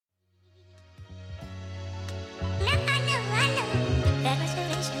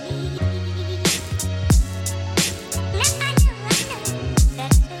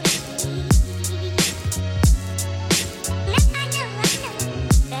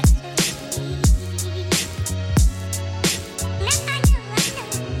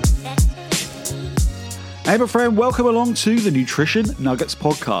Hey my friend, welcome along to the Nutrition Nuggets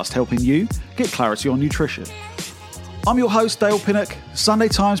podcast, helping you get clarity on nutrition. I'm your host, Dale Pinnock, Sunday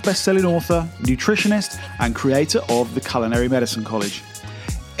Times bestselling author, nutritionist, and creator of the Culinary Medicine College.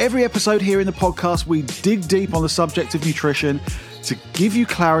 Every episode here in the podcast, we dig deep on the subject of nutrition to give you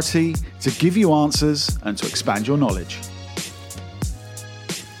clarity, to give you answers, and to expand your knowledge.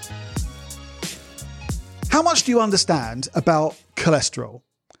 How much do you understand about cholesterol?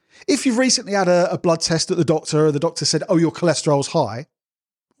 If you've recently had a blood test at the doctor said, oh, your cholesterol's high,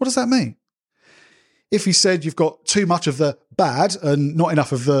 what does that mean? If he said you've got too much of the bad and not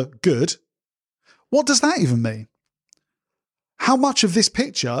enough of the good, what does that even mean? How much of this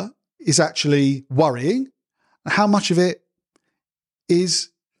picture is actually worrying? And how much of it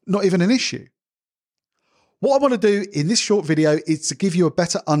is not even an issue? What I want to do in this short video is to give you a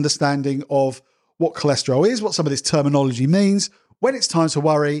better understanding of what cholesterol is, what some of this terminology means, when it's time to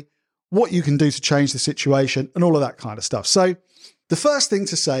worry, what you can do to change the situation, and all of that kind of stuff. So the first thing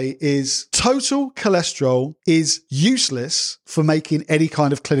to say is total cholesterol is useless for making any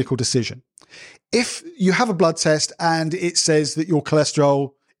kind of clinical decision. If you have a blood test and it says that your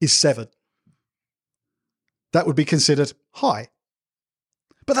cholesterol is 7, that would be considered high.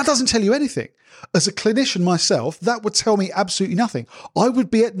 But that doesn't tell you anything. As a clinician myself, that would tell me absolutely nothing. I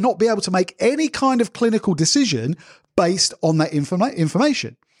would not be able to make any kind of clinical decision based on that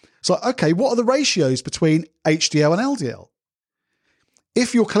information. So, okay, what are the ratios between HDL and LDL?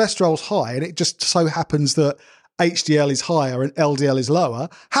 If your cholesterol's high and it just so happens that HDL is higher and LDL is lower,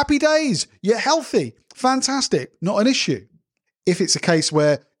 happy days, you're healthy, fantastic, not an issue. If it's a case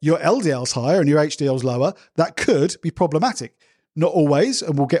where your LDL's higher and your HDL's lower, that could be problematic. Not always,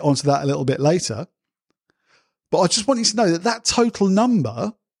 and we'll get onto that a little bit later. But I just want you to know that that total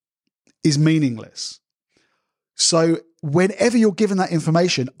number is meaningless. So whenever you're given that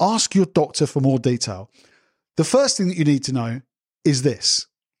information, ask your doctor for more detail. The first thing that you need to know is this.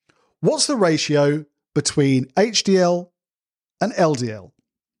 What's the ratio between HDL and LDL?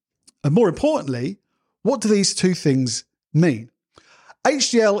 And more importantly, what do these two things mean?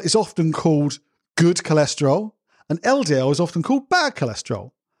 HDL is often called good cholesterol, and LDL is often called bad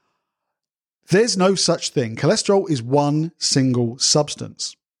cholesterol. There's no such thing. Cholesterol is one single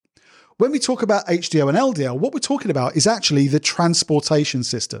substance. When we talk about HDL and LDL, what we're talking about is actually the transportation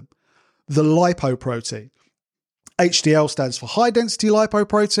system, the lipoprotein. HDL stands for high density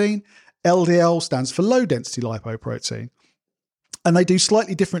lipoprotein, LDL stands for low density lipoprotein. And they do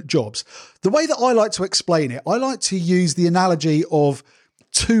slightly different jobs. The way that I like to explain it, I like to use the analogy of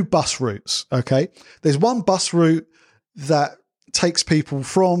two bus routes, okay? There's one bus route that takes people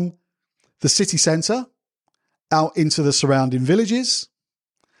from the city centre out into the surrounding villages.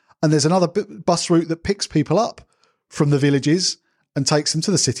 And there's another bus route that picks people up from the villages and takes them to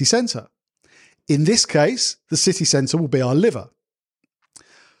the city centre. In this case, the city centre will be our liver.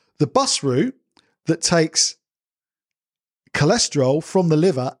 The bus route that takes cholesterol from the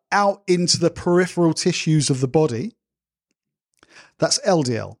liver out into the peripheral tissues of the body, that's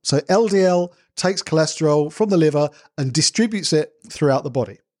LDL. So LDL takes cholesterol from the liver and distributes it throughout the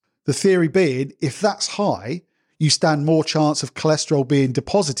body. The theory being, if that's high, you stand more chance of cholesterol being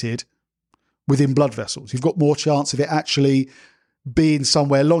deposited within blood vessels. You've got more chance of it actually being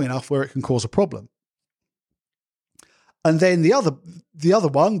somewhere long enough where it can cause a problem. And then the other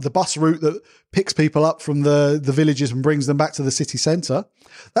one, the bus route that picks people up from the villages and brings them back to the city centre,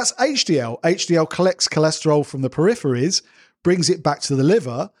 that's HDL. HDL collects cholesterol from the peripheries, brings it back to the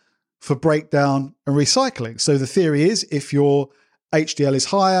liver for breakdown and recycling. So the theory is if your HDL is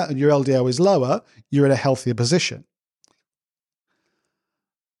higher and your LDL is lower, you're in a healthier position.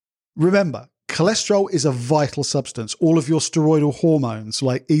 Remember, cholesterol is a vital substance. All of your steroidal hormones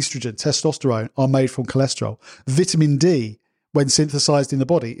like estrogen, testosterone are made from cholesterol. Vitamin D, when synthesized in the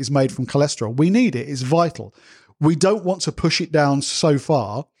body, is made from cholesterol. We need it. It's vital. We don't want to push it down so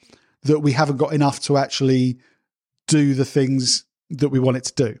far that we haven't got enough to actually do the things that we want it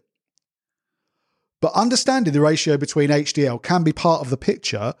to do. But understanding the ratio between HDL can be part of the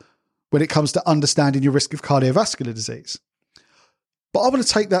picture when it comes to understanding your risk of cardiovascular disease. But I want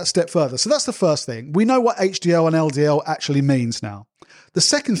to take that a step further. So that's the first thing. We know what HDL and LDL actually means now. The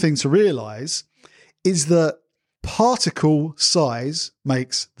second thing to realize is that particle size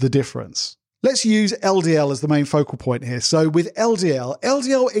makes the difference. Let's use LDL as the main focal point here. So with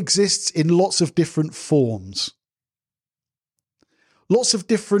LDL exists in lots of different forms. Lots of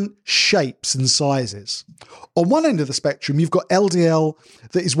different shapes and sizes. On one end of the spectrum, you've got LDL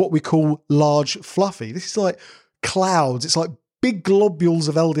that is what we call large fluffy. This is like clouds. It's like big globules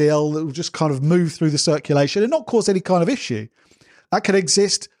of LDL that will just kind of move through the circulation and not cause any kind of issue. That can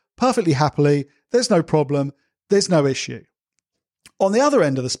exist perfectly happily. there's no problem, there's no issue. On the other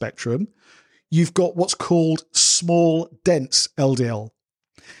end of the spectrum, you've got what's called small, dense LDL.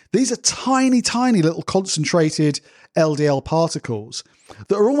 These are tiny, tiny little concentrated LDL particles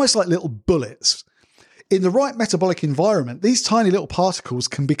that are almost like little bullets. In the right metabolic environment, these tiny little particles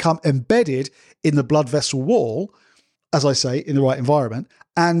can become embedded in the blood vessel wall, as I say, in the right environment.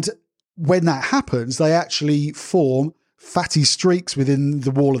 And when that happens, they actually form fatty streaks within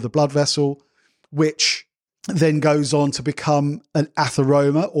the wall of the blood vessel, which then goes on to become an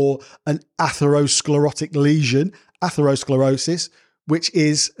atheroma or an atherosclerotic lesion, atherosclerosis, which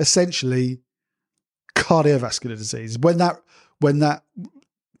is essentially cardiovascular disease. When that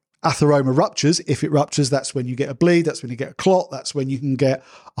atheroma ruptures, if it ruptures, that's when you get a bleed, that's when you get a clot, that's when you can get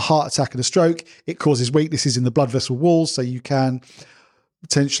a heart attack and a stroke. It causes weaknesses in the blood vessel walls, so you can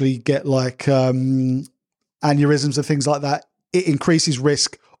potentially get like aneurysms and things like that. It increases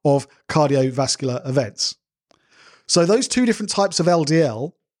risk of cardiovascular events. So those two different types of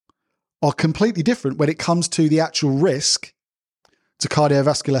LDL are completely different when it comes to the actual risk to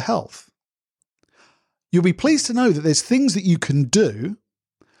cardiovascular health. You'll be pleased to know that there's things that you can do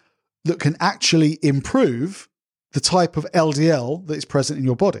that can actually improve the type of LDL that is present in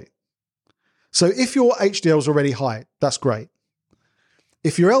your body. So if your HDL is already high, that's great.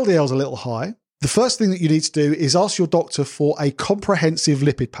 If your LDL is a little high, the first thing that you need to do is ask your doctor for a comprehensive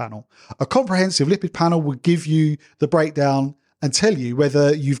lipid panel. A comprehensive lipid panel will give you the breakdown and tell you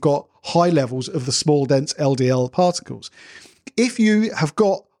whether you've got high levels of the small, dense LDL particles. If you have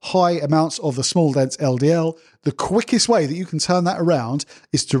got high amounts of the small, dense LDL, the quickest way that you can turn that around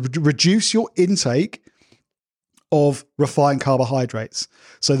is to reduce your intake of refined carbohydrates.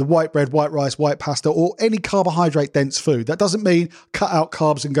 So the white bread, white rice, white pasta, or any carbohydrate dense food. That doesn't mean cut out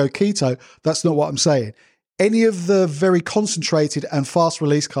carbs and go keto. That's not what I'm saying. Any of the very concentrated and fast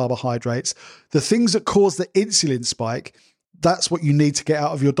release carbohydrates, the things that cause the insulin spike, that's what you need to get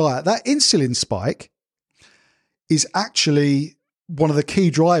out of your diet. That insulin spike is actually one of the key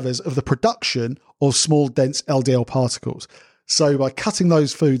drivers of the production of small, dense LDL particles. So by cutting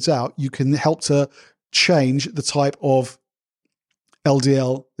those foods out, you can help to change the type of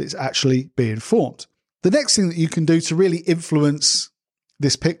LDL that's actually being formed. The next thing that you can do to really influence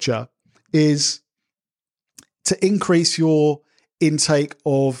this picture is to increase your intake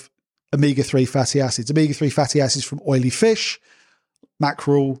of omega-3 fatty acids. Omega-3 fatty acids from oily fish,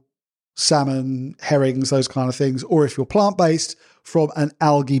 mackerel, salmon, herrings, those kind of things, or if you're plant-based, from an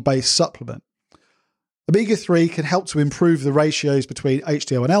algae-based supplement. Omega-3 can help to improve the ratios between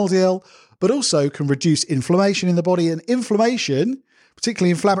HDL and LDL, but also can reduce inflammation in the body. And inflammation,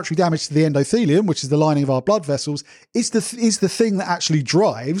 particularly inflammatory damage to the endothelium, which is the lining of our blood vessels, is the thing that actually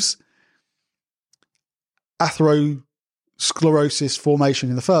drives atherosclerosis formation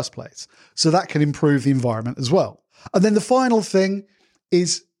in the first place. So that can improve the environment as well. And then the final thing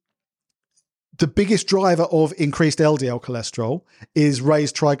is the biggest driver of increased LDL cholesterol is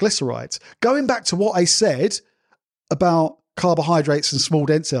raised triglycerides. Going back to what I said about carbohydrates and small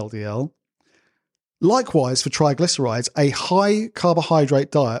dense LDL, likewise for triglycerides, a high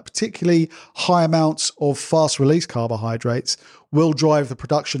carbohydrate diet, particularly high amounts of fast release carbohydrates, will drive the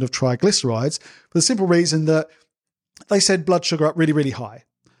production of triglycerides for the simple reason that they send blood sugar up really, really high.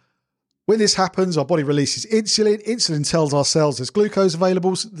 When this happens, our body releases insulin. Insulin tells our cells there's glucose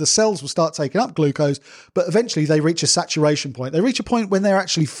available. The cells will start taking up glucose, but eventually they reach a saturation point. They reach a point when they're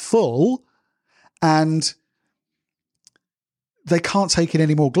actually full and they can't take in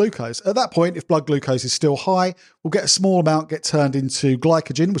any more glucose. At that point, if blood glucose is still high, we'll get a small amount get turned into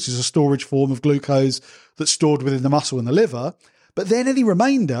glycogen, which is a storage form of glucose that's stored within the muscle and the liver. But then any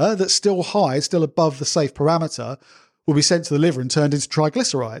remainder that's still high, still above the safe parameter, will be sent to the liver and turned into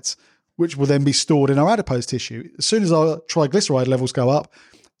triglycerides, which will then be stored in our adipose tissue. As soon as our triglyceride levels go up,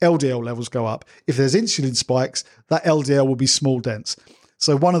 LDL levels go up. If there's insulin spikes, that LDL will be small dense.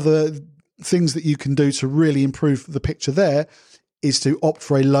 So one of the things that you can do to really improve the picture there is to opt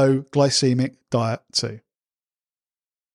for a low glycemic diet too.